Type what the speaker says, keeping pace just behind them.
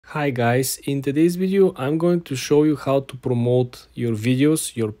Hi guys, in today's video I'm going to show you how to promote your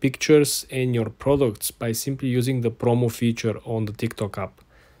videos, your pictures and your products by simply using the promo feature on the TikTok app.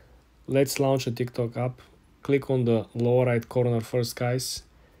 Let's launch a TikTok app. Click on the lower right corner first, guys.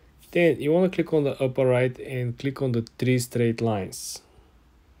 Then you want to click on the upper right and click on the three straight lines.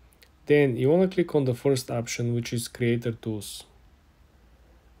 Then you want to click on the first option, which is Creator Tools.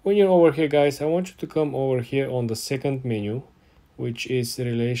 When you're over here, guys, I want you to come over here on the second menu, which is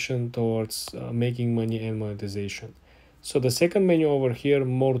relation towards making money and monetization. So the second menu over here,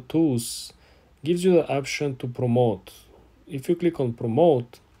 more tools, gives you the option to promote. If you click on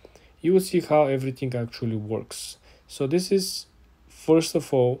promote, you will see how everything actually works. So this is, first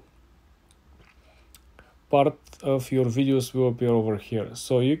of all, part of your videos will appear over here.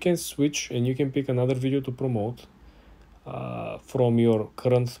 So you can switch and you can pick another video to promote from your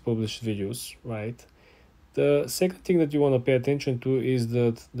current published videos, right? The second thing that you want to pay attention to is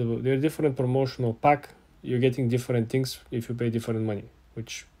that there are different promotional pack. You're getting different things if you pay different money,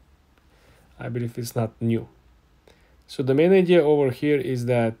 which I believe is not new. So the main idea over here is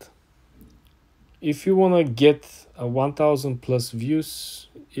that if you want to get a 1000 plus views,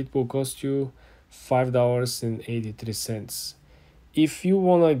 it will cost you $5.83. If you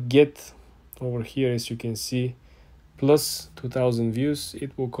want to get over here, as you can see, plus 2000 views,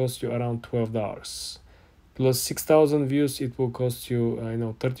 it will cost you around $12. Plus 6,000 views, it will cost you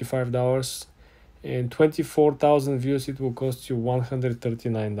 $35, and 24,000 views, it will cost you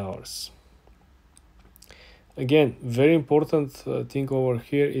 $139. Again, very important thing over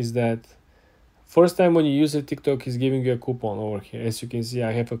here is that first time when you use it, TikTok is giving you a coupon over here. As you can see,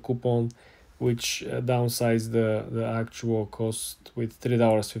 I have a coupon which downsized the actual cost with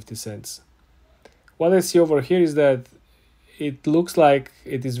 $3.50. What I see over here is that it looks like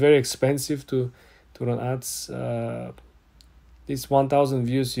it is very expensive to run ads. This 1000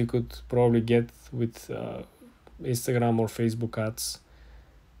 views you could probably get with Instagram or Facebook ads.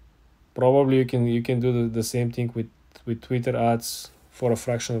 Probably you can do the same thing with Twitter ads for a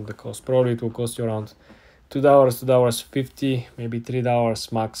fraction of the cost. Probably it will cost you around $2, $2.50, maybe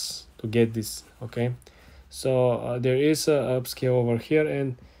 $3 max to get this. Okay, so there is a upscale over here,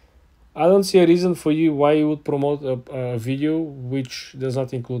 and I don't see a reason for you why you would promote a video which does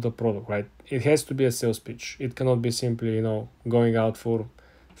not include a product, right? It has to be a sales pitch. It cannot be simply, going out for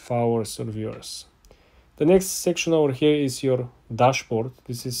followers or viewers. The next section over here is your dashboard.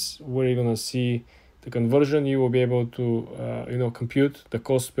 This is where you're gonna see the conversion. You will be able to, compute the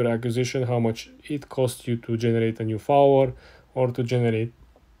cost per acquisition, how much it costs you to generate a new follower or to generate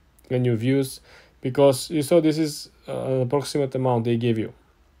a new views, because you saw this is an approximate amount they give you.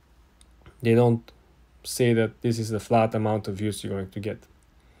 They don't say that this is the flat amount of views you're going to get.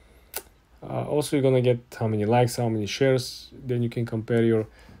 Also, you're going to get how many likes, how many shares. Then you can compare your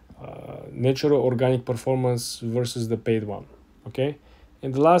natural organic performance versus the paid one. Okay.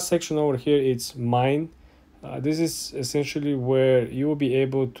 And the last section over here, it's mine. This is essentially where you will be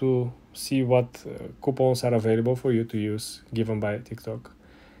able to see what coupons are available for you to use given by TikTok.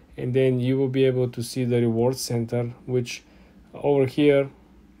 And then you will be able to see the reward center, which over here,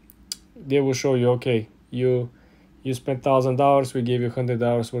 they will show you, okay, you spent $1,000, we gave you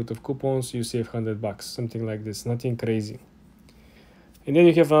 $100 worth of coupons, you save $100, something like this, nothing crazy. And then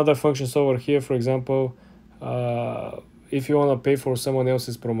you have another functions over here. For example, if you want to pay for someone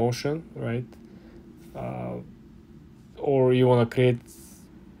else's promotion, right, or you want to create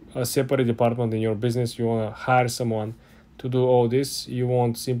a separate department in your business, you want to hire someone to do all this, you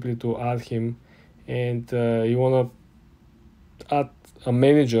want simply to add him, and you want to add a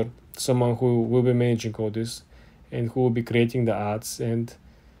manager, someone who will be managing all this and who will be creating the ads. And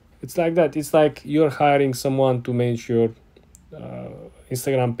it's like that. It's like you're hiring someone to manage your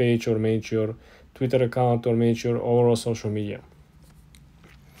Instagram page or manage your Twitter account or manage your overall social media.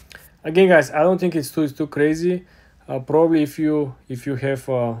 Again, guys, I don't think it's too crazy. Probably if you have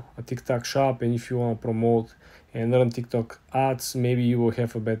a TikTok shop and if you want to promote and run TikTok ads, maybe you will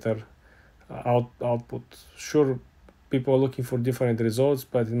have a better output. Sure, people are looking for different results,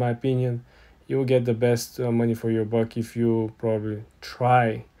 but in my opinion, you will get the best money for your buck if you probably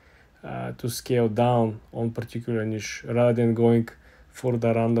try to scale down on particular niche rather than going for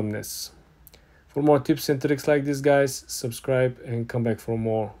the randomness. For more tips and tricks like this, guys, subscribe and come back for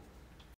more.